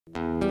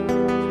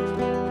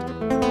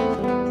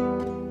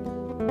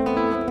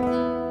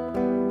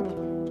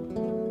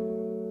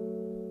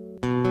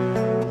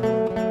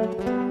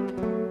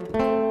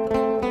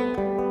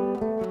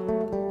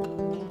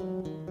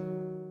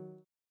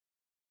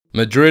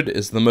Madrid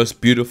is the most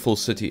beautiful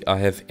city I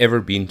have ever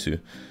been to.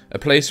 A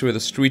place where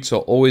the streets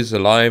are always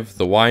alive,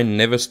 the wine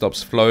never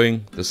stops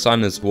flowing, the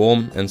sun is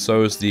warm, and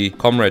so is the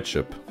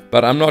comradeship.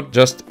 But I'm not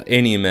just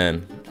any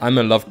man. I'm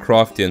a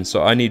Lovecraftian,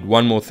 so I need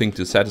one more thing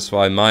to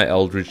satisfy my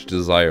eldritch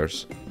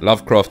desires.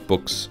 Lovecraft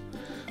books.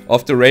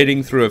 After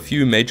raiding through a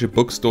few major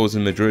bookstores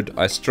in Madrid,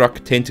 I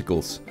struck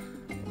tentacles.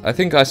 I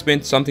think I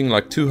spent something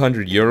like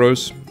 200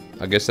 euros.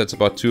 I guess that's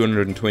about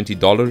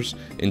 $220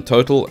 in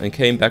total, and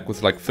came back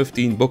with like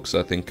 15 books,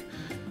 I think.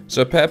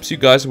 So perhaps you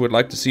guys would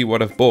like to see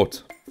what I've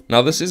bought.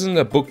 Now this isn't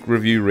a book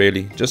review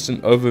really, just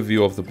an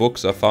overview of the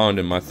books I found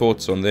and my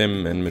thoughts on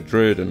them and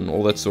Madrid and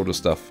all that sort of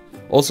stuff.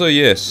 Also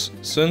yes,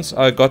 since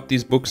I got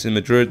these books in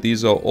Madrid,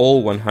 these are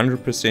all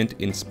 100%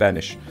 in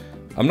Spanish.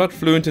 I'm not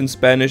fluent in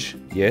Spanish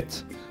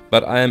yet,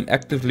 but I am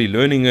actively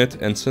learning it,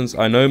 and since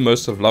I know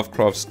most of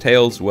Lovecraft's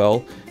tales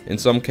well, in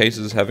some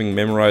cases having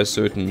memorized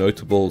certain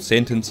notable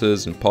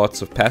sentences and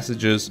parts of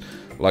passages,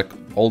 like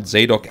old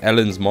Zadok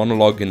Allen's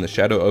monologue in The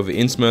Shadow over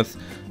Innsmouth,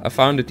 I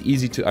found it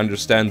easy to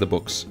understand the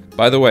books.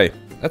 By the way,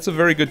 that's a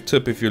very good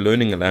tip if you're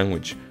learning a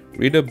language.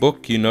 Read a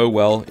book you know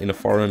well in a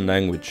foreign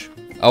language.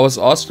 I was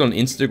asked on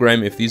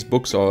Instagram if these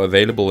books are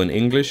available in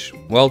English.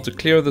 Well, to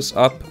clear this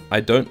up,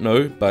 I don't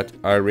know, but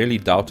I really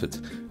doubt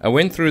it. I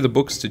went through the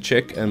books to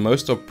check, and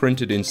most are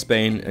printed in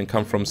Spain and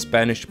come from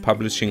Spanish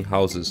publishing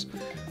houses.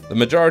 The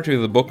majority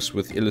of the books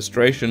with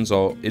illustrations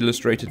are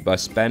illustrated by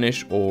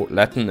Spanish or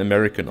Latin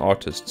American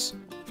artists.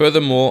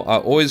 Furthermore, I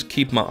always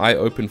keep my eye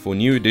open for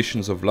new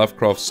editions of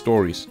Lovecraft's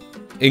stories.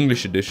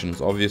 English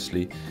editions,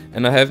 obviously,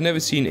 and I have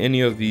never seen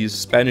any of these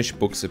Spanish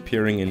books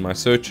appearing in my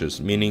searches,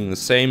 meaning the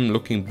same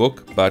looking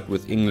book but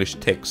with English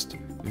text.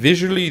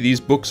 Visually, these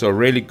books are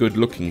really good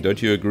looking,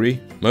 don't you agree?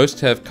 Most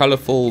have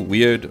colorful,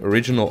 weird,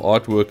 original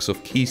artworks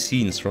of key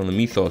scenes from the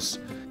mythos.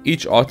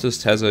 Each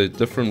artist has a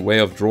different way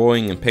of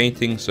drawing and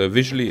painting, so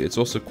visually it's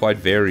also quite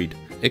varied.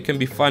 It can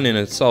be fun in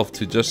itself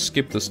to just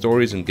skip the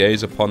stories and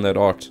gaze upon that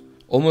art.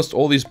 Almost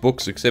all these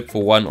books except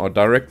for one are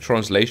direct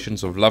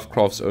translations of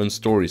Lovecraft's own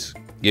stories.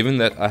 Given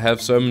that I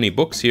have so many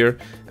books here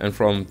and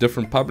from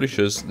different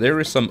publishers, there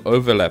is some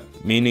overlap,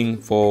 meaning,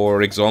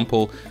 for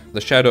example,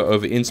 The Shadow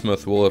over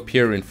Innsmouth will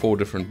appear in 4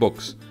 different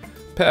books.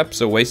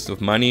 Perhaps a waste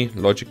of money,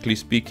 logically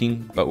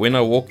speaking, but when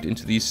I walked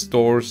into these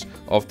stores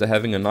after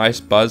having a nice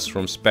buzz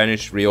from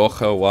Spanish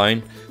Rioja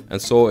wine and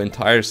saw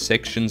entire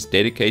sections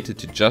dedicated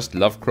to just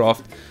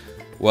Lovecraft,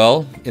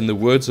 well, in the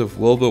words of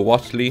Wilbur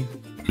Whatley,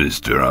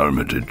 Mr.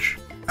 Armitage,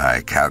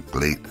 I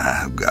calculate I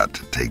have got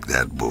to take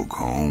that book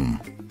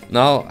home.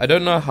 Now, I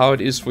don't know how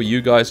it is for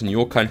you guys in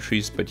your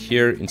countries, but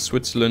here in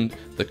Switzerland,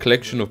 the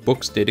collection of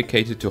books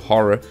dedicated to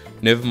horror,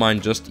 never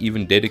mind just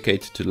even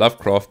dedicated to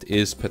Lovecraft,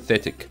 is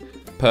pathetic.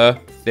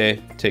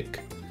 Pathetic.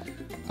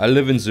 I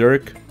live in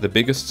Zurich, the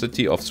biggest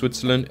city of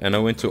Switzerland, and I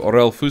went to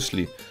Orell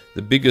Füssli,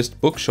 the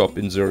biggest bookshop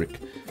in Zurich.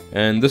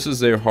 And this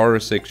is their horror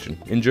section,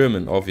 in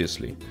German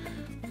obviously.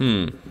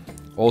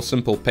 All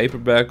simple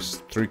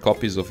paperbacks, 3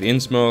 copies of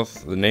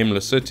Innsmouth, The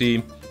Nameless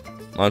City,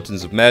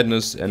 Mountains of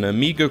Madness, and a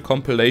meager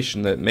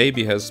compilation that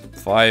maybe has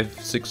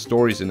 5-6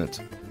 stories in it.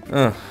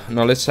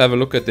 Now let's have a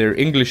look at their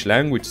English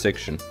language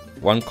section.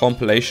 One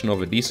compilation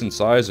of a decent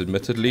size,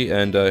 admittedly,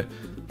 and a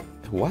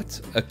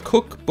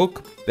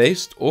cookbook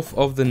based off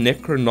of the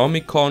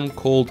Necronomicon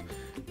called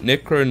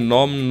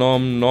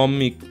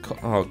Necronomicon.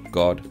 Oh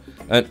god.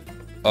 And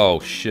oh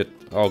shit.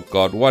 Oh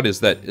god, what is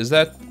that? Is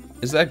that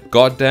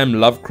goddamn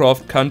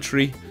Lovecraft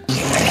country?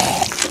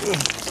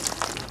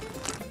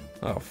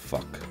 Oh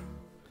fuck.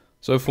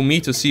 So for me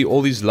to see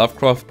all these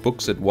Lovecraft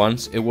books at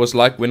once, it was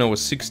like when I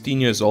was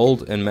 16 years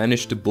old and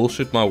managed to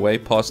bullshit my way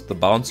past the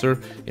bouncer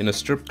in a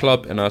strip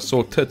club and I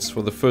saw tits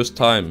for the first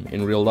time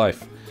in real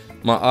life.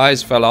 My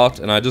eyes fell out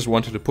and I just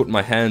wanted to put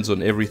my hands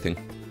on everything.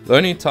 The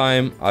only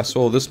time I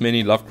saw this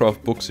many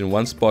Lovecraft books in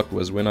one spot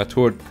was when I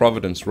toured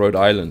Providence, Rhode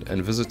Island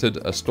and visited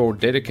a store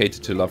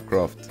dedicated to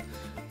Lovecraft.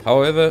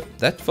 However,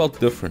 that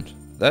felt different.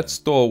 That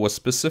store was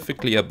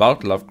specifically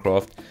about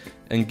Lovecraft,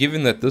 and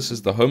given that this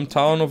is the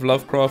hometown of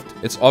Lovecraft,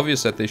 it's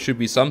obvious that there should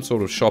be some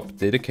sort of shop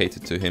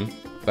dedicated to him.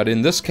 But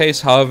in this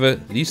case, however,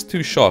 these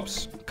 2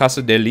 shops,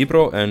 Casa del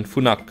Libro and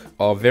Funac,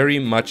 are very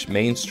much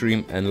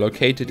mainstream and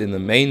located in the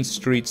main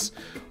streets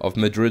of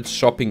Madrid's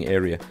shopping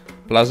area,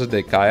 Plaza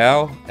de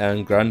Callao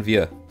and Gran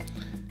Via.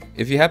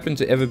 If you happen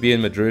to ever be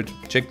in Madrid,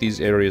 check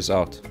these areas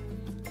out.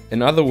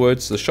 In other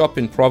words, the shop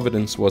in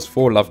Providence was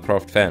for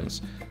Lovecraft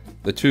fans.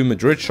 The 2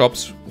 Madrid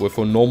shops were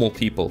for normal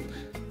people.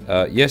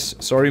 Yes,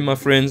 sorry my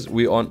friends,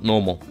 we aren't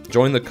normal.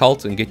 Join the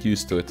cult and get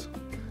used to it.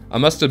 I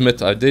must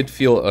admit I did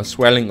feel a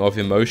swelling of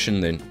emotion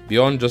then,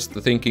 beyond just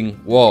the thinking,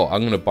 whoa,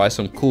 I'm gonna buy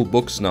some cool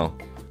books now.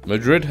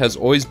 Madrid has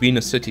always been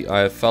a city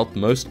I have felt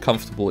most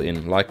comfortable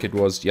in, like it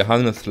was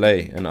Johannes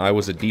Ley and I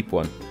was a deep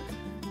one.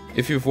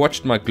 If you've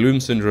watched my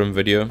Gloom Syndrome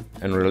video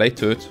and relate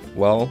to it,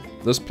 well,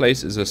 this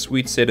place is a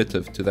sweet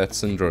sedative to that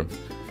syndrome.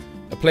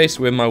 A place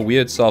where my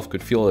weird self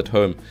could feel at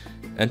home,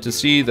 and to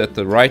see that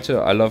the writer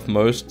I love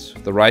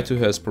most, the writer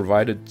who has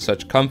provided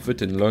such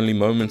comfort in lonely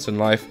moments in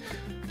life,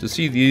 to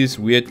see these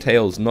weird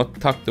tales not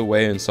tucked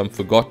away in some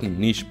forgotten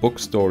niche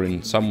bookstore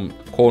in some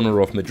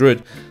corner of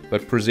Madrid,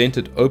 but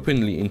presented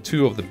openly in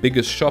two of the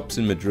biggest shops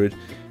in Madrid,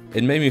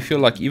 it made me feel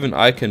like even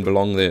I can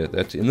belong there,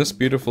 that in this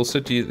beautiful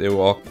city there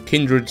are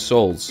kindred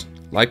souls,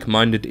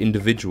 like-minded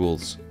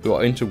individuals, who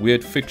are into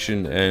weird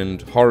fiction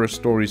and horror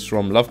stories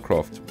from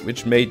Lovecraft,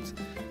 which made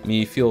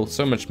me feel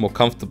so much more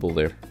comfortable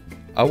there.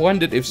 I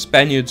wondered if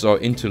Spaniards are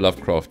into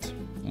Lovecraft.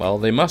 Well,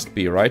 they must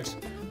be, right?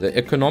 The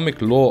economic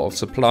law of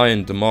supply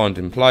and demand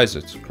implies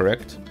it,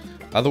 correct?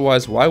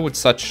 Otherwise, why would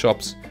such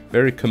shops,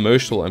 very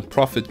commercial and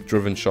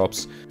profit-driven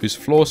shops, whose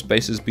floor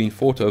space has been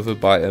fought over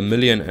by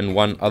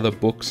 1,000,001 other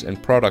books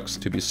and products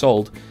to be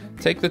sold,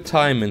 take the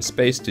time and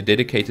space to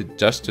dedicate it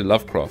just to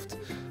Lovecraft?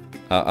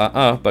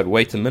 But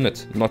wait a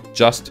minute, not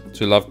just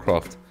to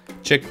Lovecraft.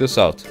 Check this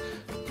out.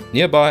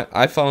 Nearby,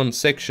 I found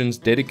sections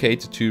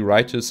dedicated to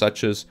writers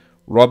such as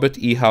Robert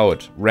E.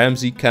 Howard,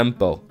 Ramsey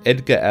Campbell,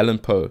 Edgar Allan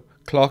Poe,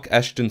 Clark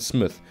Ashton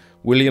Smith,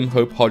 William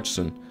Hope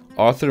Hodgson,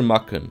 Arthur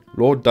Machen,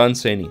 Lord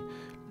Dunsany,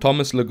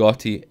 Thomas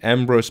Ligotti,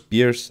 Ambrose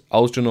Bierce,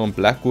 Algernon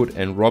Blackwood,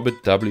 and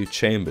Robert W.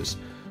 Chambers.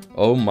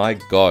 Oh my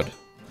god.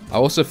 I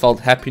also felt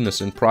happiness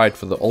and pride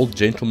for the old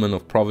gentleman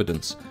of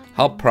Providence.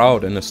 How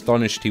proud and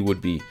astonished he would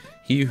be,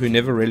 he who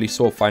never really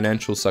saw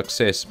financial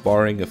success,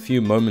 barring a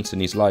few moments in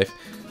his life,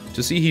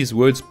 to see his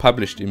words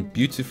published in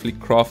beautifully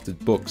crafted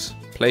books,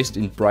 placed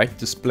in bright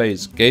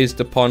displays, gazed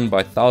upon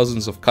by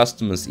thousands of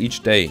customers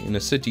each day in a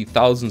city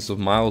thousands of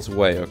miles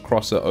away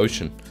across the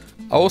ocean.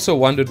 I also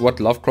wondered what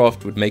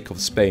Lovecraft would make of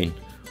Spain.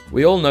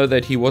 We all know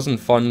that he wasn't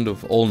fond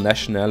of all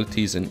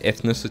nationalities and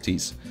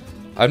ethnicities.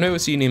 I've never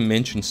seen him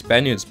mention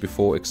Spaniards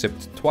before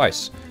except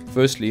twice,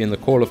 firstly in the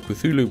Call of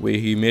Cthulhu where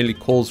he merely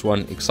calls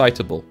one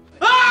excitable.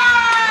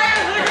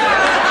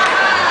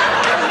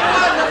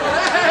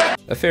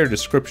 A fair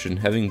description,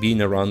 having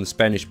been around the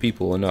Spanish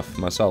people enough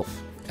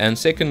myself. And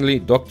secondly,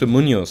 Dr.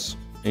 Munoz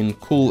in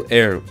Cool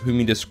Air, whom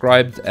he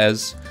described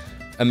as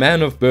a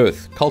man of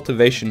birth,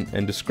 cultivation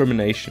and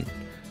discrimination,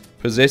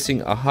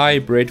 possessing a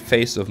high-bred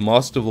face of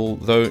masterful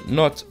though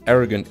not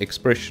arrogant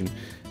expression,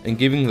 and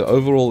giving the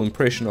overall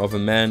impression of a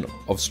man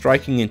of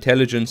striking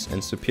intelligence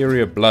and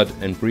superior blood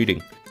and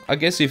breeding. I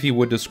guess if he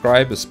would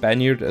describe a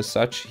Spaniard as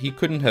such, he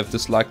couldn't have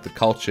disliked the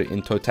culture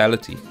in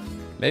totality.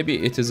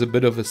 Maybe it is a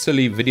bit of a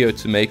silly video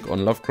to make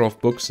on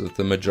Lovecraft books that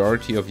the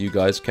majority of you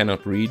guys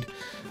cannot read,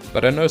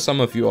 but I know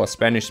some of you are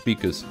Spanish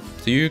speakers.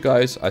 To you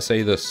guys, I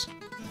say this.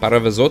 Para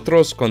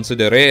vosotros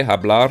consideré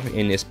hablar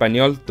en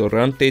español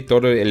durante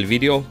todo el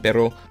video,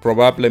 pero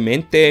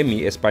probablemente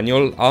mi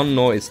español aún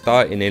no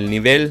está en el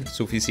nivel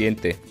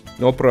suficiente.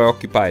 No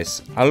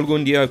preocupáis,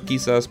 algún día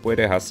quizás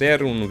pueda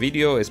hacer un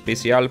video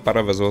especial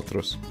para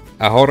vosotros.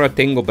 Ahora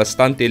tengo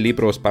bastante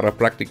libros para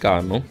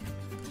practicar, ¿no?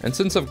 And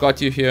since I've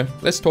got you here,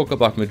 let's talk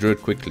about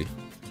Madrid quickly.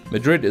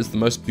 Madrid is the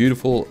most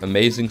beautiful,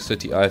 amazing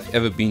city I've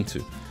ever been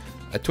to.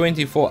 A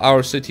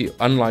 24-hour city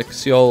unlike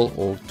Seoul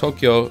or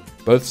Tokyo,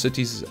 both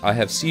cities I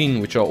have seen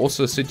which are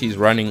also cities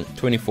running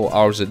 24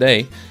 hours a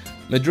day.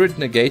 Madrid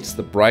negates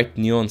the bright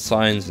neon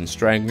signs and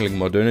strangling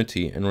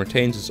modernity and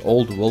retains its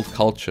old world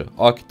culture,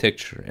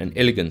 architecture and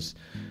elegance.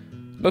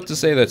 Not to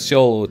say that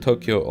Seoul or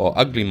Tokyo are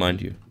ugly,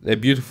 mind you, they're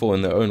beautiful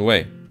in their own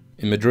way.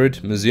 In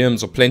Madrid,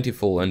 museums are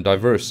plentiful and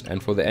diverse,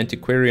 and for the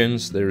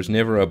antiquarians there is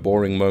never a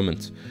boring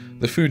moment.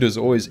 The food is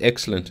always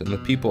excellent and the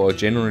people are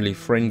generally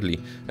friendly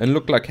and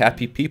look like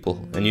happy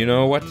people, and you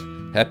know what?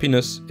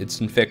 Happiness,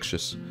 it's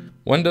infectious.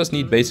 One does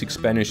need basic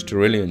Spanish to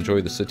really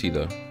enjoy the city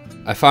though.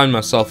 I find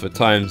myself at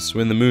times,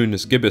 when the moon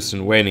is gibbous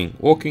and waning,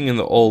 walking in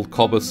the old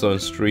cobblestone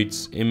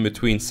streets in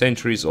between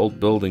centuries-old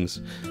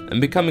buildings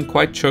and becoming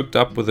quite choked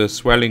up with a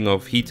swelling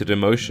of heated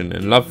emotion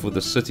and love for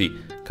the city,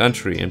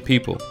 country and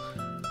people.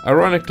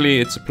 Ironically,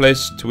 it's a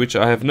place to which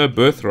I have no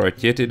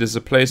birthright, yet it is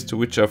a place to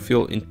which I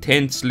feel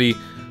intensely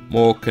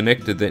more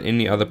connected than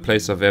any other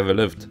place I've ever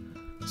lived.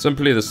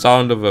 Simply the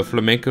sound of a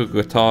flamenco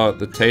guitar,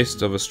 the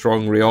taste of a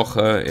strong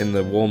Rioja in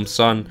the warm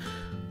sun,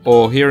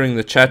 or hearing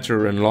the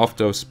chatter and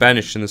laughter of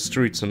Spanish in the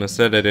streets on a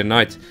Saturday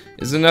night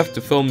is enough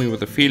to fill me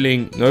with a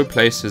feeling no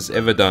place has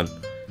ever done.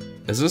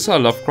 Is this how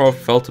Lovecraft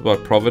felt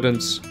about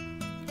Providence?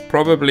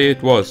 Probably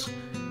it was.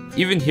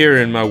 Even here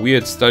in my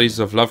weird studies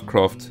of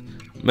Lovecraft,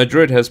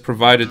 Madrid has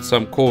provided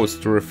some cause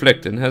to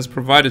reflect and has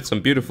provided some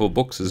beautiful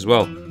books as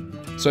well.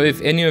 So if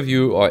any of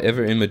you are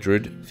ever in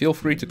Madrid, feel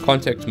free to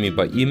contact me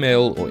by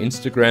email or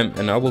Instagram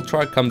and I will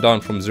try to come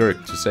down from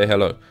Zurich to say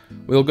hello.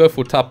 We'll go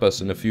for tapas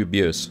and a few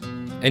beers.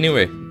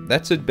 Anyway,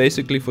 that's it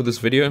basically for this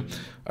video.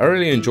 I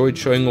really enjoyed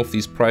showing off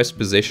these prized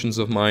possessions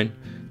of mine.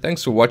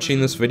 Thanks for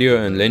watching this video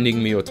and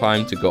lending me your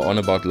time to go on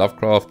about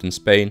Lovecraft and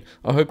Spain.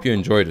 I hope you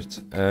enjoyed it.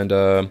 And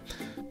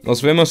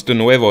nos vemos de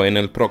nuevo en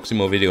el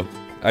próximo video.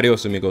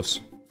 Adiós amigos.